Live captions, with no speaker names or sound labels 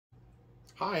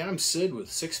Hi, I'm Sid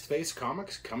with Sixth Face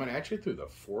Comics, coming at you through the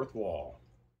fourth wall.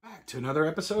 Back to another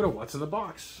episode of What's in the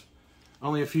Box.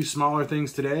 Only a few smaller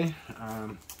things today.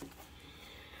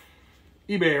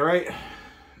 eBay, right?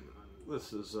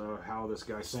 This is how this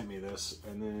guy sent me this,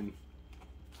 and then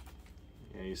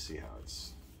yeah, you see how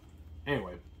it's.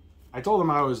 Anyway, I told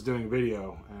him I was doing a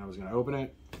video and I was going to open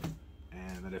it,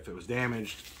 and that if it was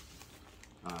damaged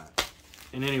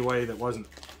in any way that wasn't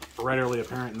readily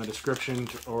apparent in the description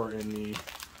or in the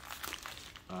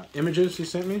images he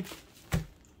sent me,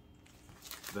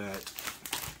 that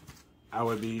I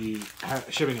would be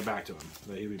shipping it back to him,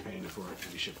 that he'd be paying for it to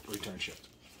be return shipped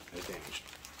as damaged.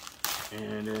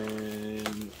 And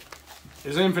in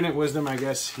his infinite wisdom, I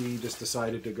guess he just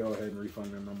decided to go ahead and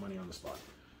refund me my money on the spot,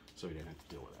 so he didn't have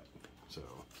to deal with that. So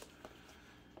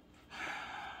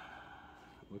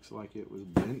looks like it was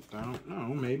bent. I don't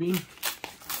know, maybe it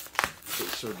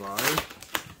survived.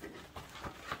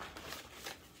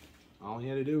 All he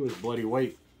had to do was bloody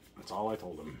wait. That's all I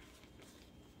told him.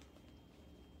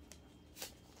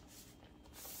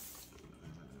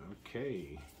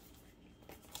 Okay.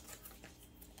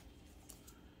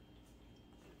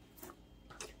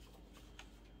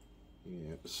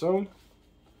 Yeah, so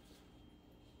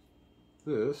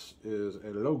this is a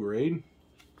low grade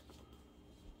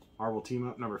Marvel Team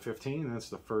Up number 15. That's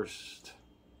the first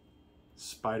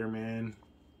Spider-Man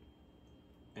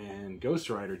and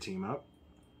Ghost Rider team up.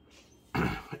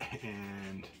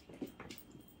 And it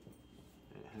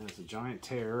has a giant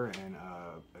tear, and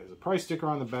there's a price sticker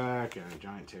on the back and a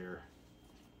giant tear.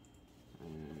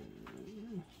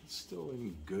 And it's still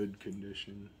in good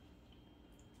condition.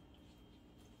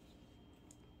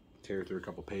 Tear through a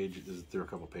couple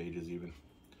pages, even.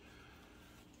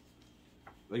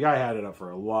 The guy had it up for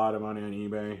a lot of money on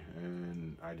eBay,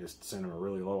 and I just sent him a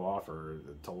really low offer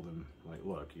that told him, like,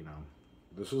 look, you know,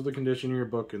 this is the condition of your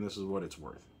book and this is what it's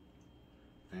worth.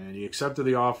 And he accepted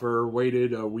the offer,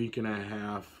 waited a week and a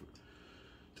half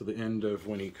to the end of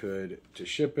when he could to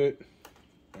ship it,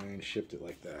 and shipped it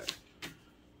like that.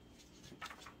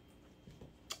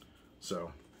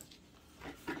 So,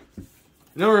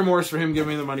 no remorse for him giving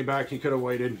me the money back. He could have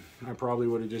waited. I probably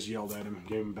would have just yelled at him,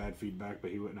 gave him bad feedback,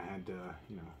 but he wouldn't have had to,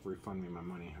 you know, refund me my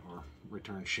money or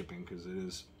return shipping, because it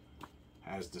is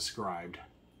as described.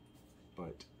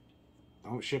 But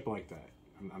don't ship like that.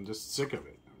 I'm just sick of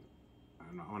it.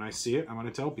 When I see it, I'm going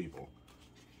to tell people.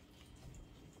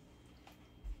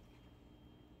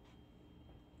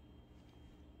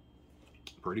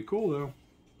 Pretty cool, though.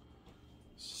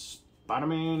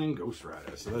 Spider-Man and Ghost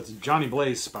Rider. So that's Johnny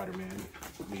Blaze Spider-Man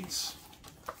meets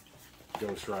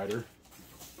Ghost Rider.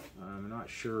 I'm not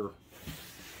sure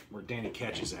where Danny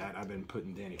Ketch is at. I've been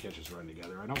putting Danny Ketch's run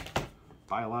together. I don't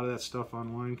buy a lot of that stuff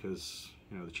online because,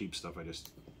 you know, the cheap stuff I just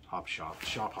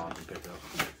shop hop and pick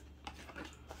up.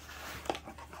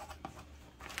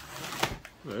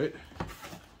 But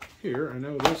here, I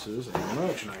know this is a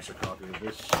much nicer copy of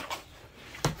this.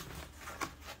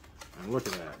 And look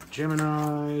at that.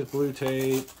 Gemini, blue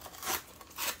tape.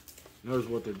 Knows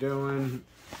what they're doing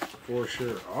for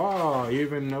sure. Oh,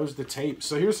 even knows the tape.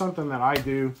 So here's something that I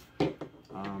do. I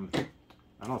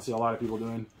don't see a lot of people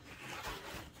doing.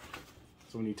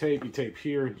 So when you tape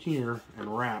here and here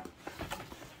and wrap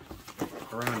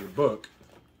around your book.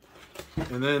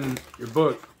 And then your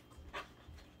book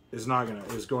is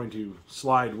going to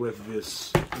slide with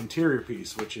this interior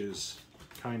piece, which is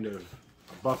kind of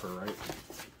a buffer, right?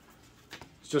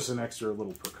 It's just an extra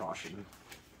little precaution.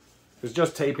 Because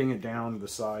just taping it down the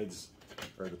sides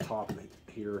or the top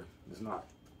here is not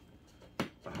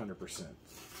 100%.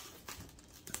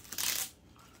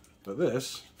 But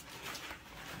this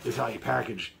is how you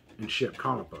package and ship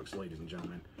comic books, ladies and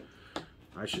gentlemen.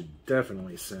 I should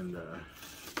definitely send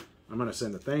I'm going to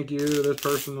send a thank you to this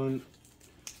person on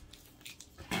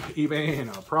eBay, and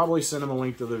I'll probably send him a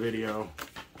link to the video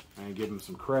and give him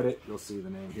some credit. You'll see the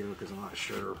name here because I'm not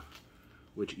sure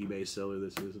which eBay seller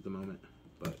this is at the moment,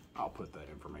 but I'll put that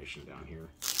information down here.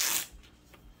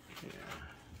 Yeah.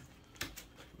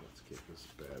 Let's get this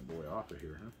bad boy off of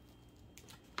here, huh?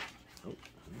 Oh,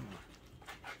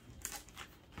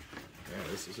 yeah,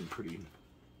 this is a pretty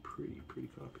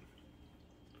copy.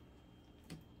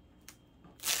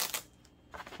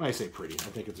 When I say pretty,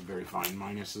 I think it's a very fine.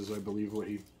 Minus is, I believe, what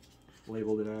he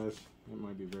labeled it as. It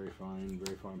might be very fine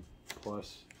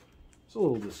plus. It's a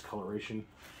little discoloration.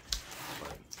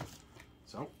 But,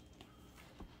 so,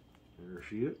 there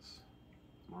she is.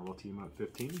 Marvel Team Up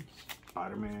 15.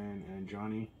 Spider-Man and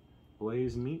Johnny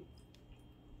Blaze meet.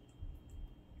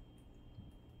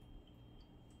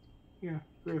 Yeah,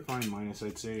 very fine minus,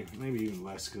 I'd say. Maybe even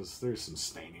less, because there's some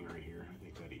staining right here. I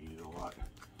think that'd eat it a lot.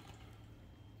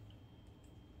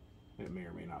 It may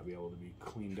or may not be able to be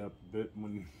cleaned up a bit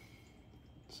when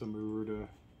somebody were to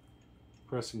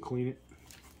press and clean it.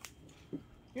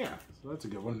 Yeah, so that's a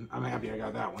good one. I'm happy I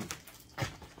got that one.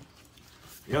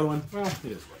 The other one, well, it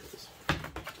is what it is.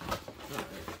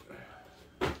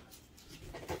 Right.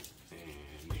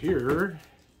 And here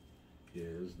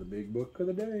is the big book of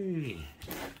the day.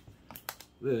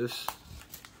 This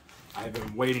I've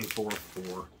been waiting for months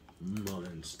and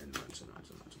months and months and months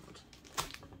and months.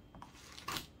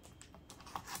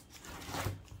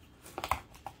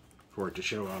 For it to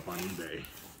show up on eBay.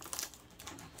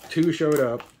 Two showed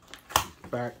up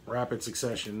back rapid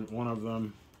succession. One of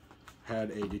them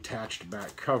had a detached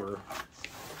back cover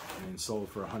and sold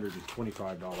for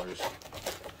 $125.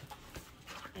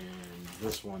 And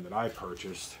this one that I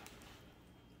purchased,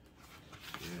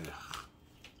 yeah.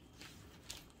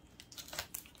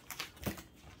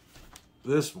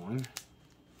 This one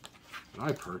that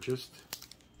I purchased,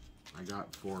 I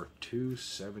got for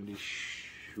 $270,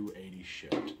 $280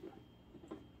 shipped.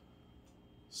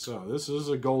 So this is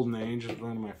a Golden Age,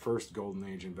 one of my first Golden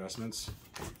Age investments.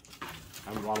 I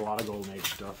haven't bought a lot of Golden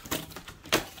Age stuff.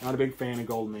 Not a big fan of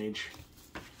Golden Age.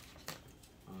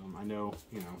 I know,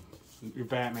 you know, your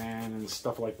Batman and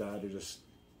stuff like that are just,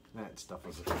 that stuff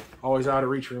was always out of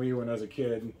reach for me when I was a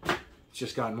kid. It's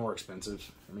just gotten more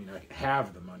expensive. I mean, I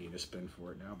have the money to spend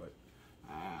for it now, but,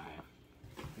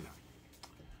 you know.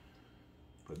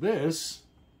 But this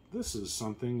is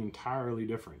something entirely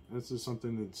different. This is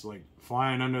something that's like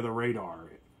flying under the radar.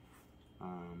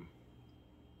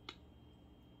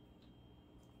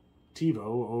 TiVo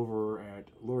over at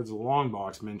Lords of the Long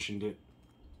Box mentioned it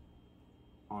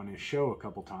on his show a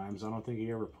couple times. I don't think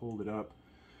he ever pulled it up.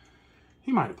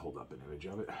 He might have pulled up an image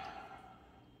of it.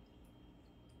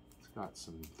 It's got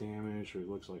some damage, or it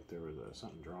looks like there was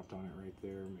something dropped on it right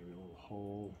there. Maybe a little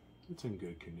hole. It's in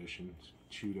good condition. It's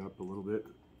chewed up a little bit.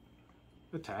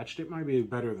 Attached. It might be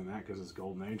better than that because it's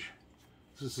Golden Age.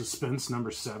 This is Suspense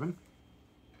number 7.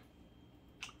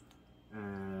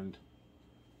 And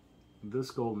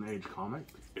this Golden Age comic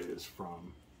is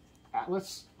from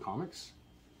Atlas Comics.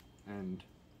 And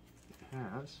it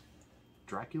has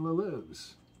Dracula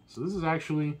Lives. So this is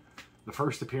actually the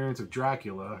first appearance of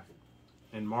Dracula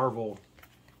in Marvel,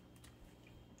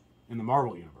 in the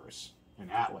Marvel universe, in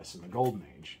Atlas, in the Golden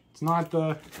Age. It's not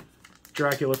the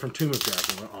Dracula from Tomb of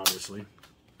Dracula, obviously,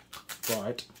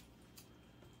 but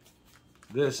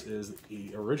this is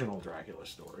the original Dracula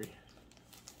story.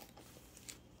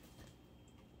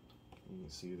 You can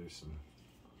see there's some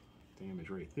damage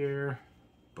right there,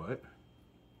 but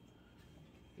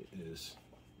it is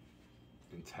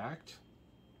intact.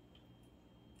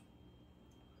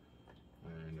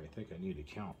 And I think I need to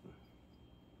count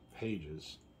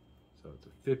pages. So it's a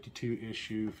 52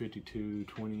 issue, 52,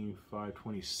 25,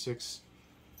 26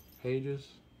 pages.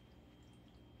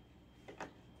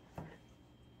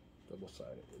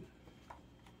 Double-sided.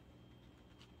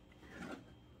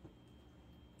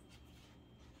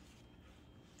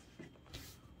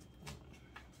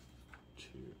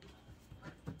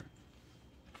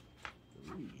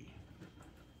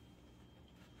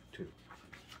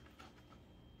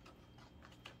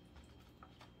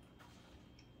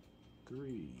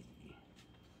 3,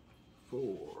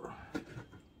 4,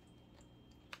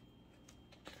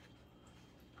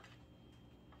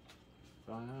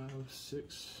 5,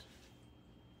 6,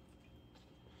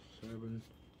 7,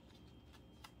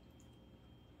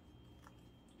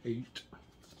 8,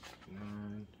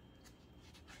 9,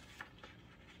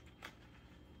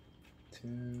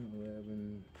 10,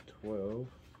 11, 12.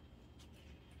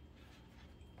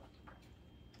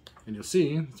 And you'll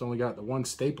see it's only got the one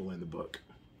staple in the book.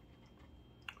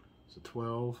 So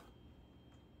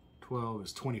 12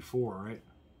 is 24, right?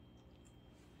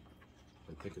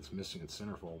 I think it's missing its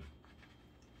centerfold.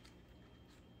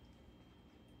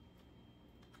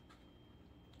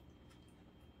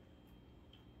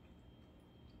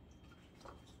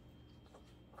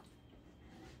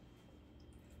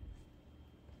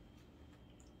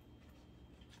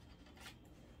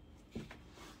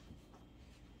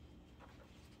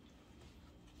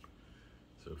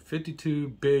 So 52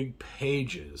 big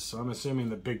pages. So I'm assuming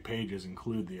the big pages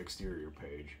include the exterior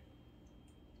page.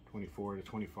 24 to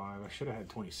 25. I should have had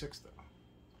 26 though.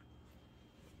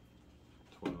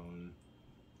 12,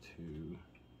 2,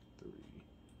 3,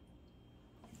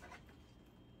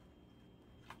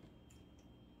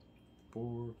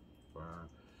 4, 5,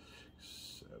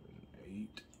 6, 7,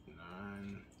 8,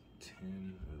 9,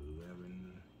 10,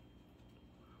 11,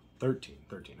 13.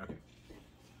 13, okay.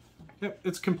 Yep,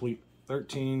 it's complete.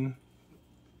 13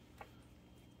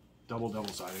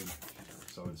 double-sided,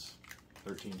 so it's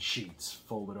 13 sheets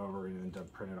folded over and then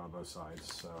printed on both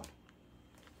sides. So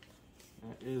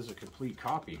That is a complete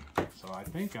copy. So I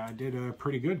think I did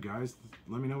pretty good, guys.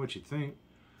 Let me know what you think.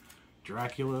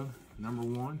 Dracula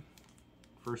 #1,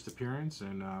 first appearance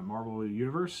in Marvel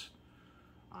Universe.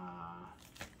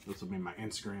 This will be my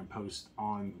Instagram post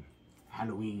on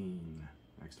Halloween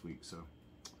next week. So,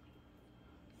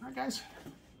 all right, guys,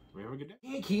 we have a good day.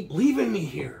 You can't keep leaving me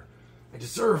here. I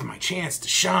deserve my chance to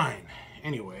shine.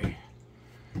 Anyway,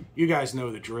 you guys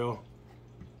know the drill.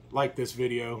 Like this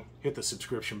video, hit the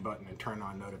subscription button, and turn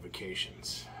on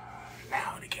notifications.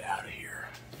 Now to get out of here.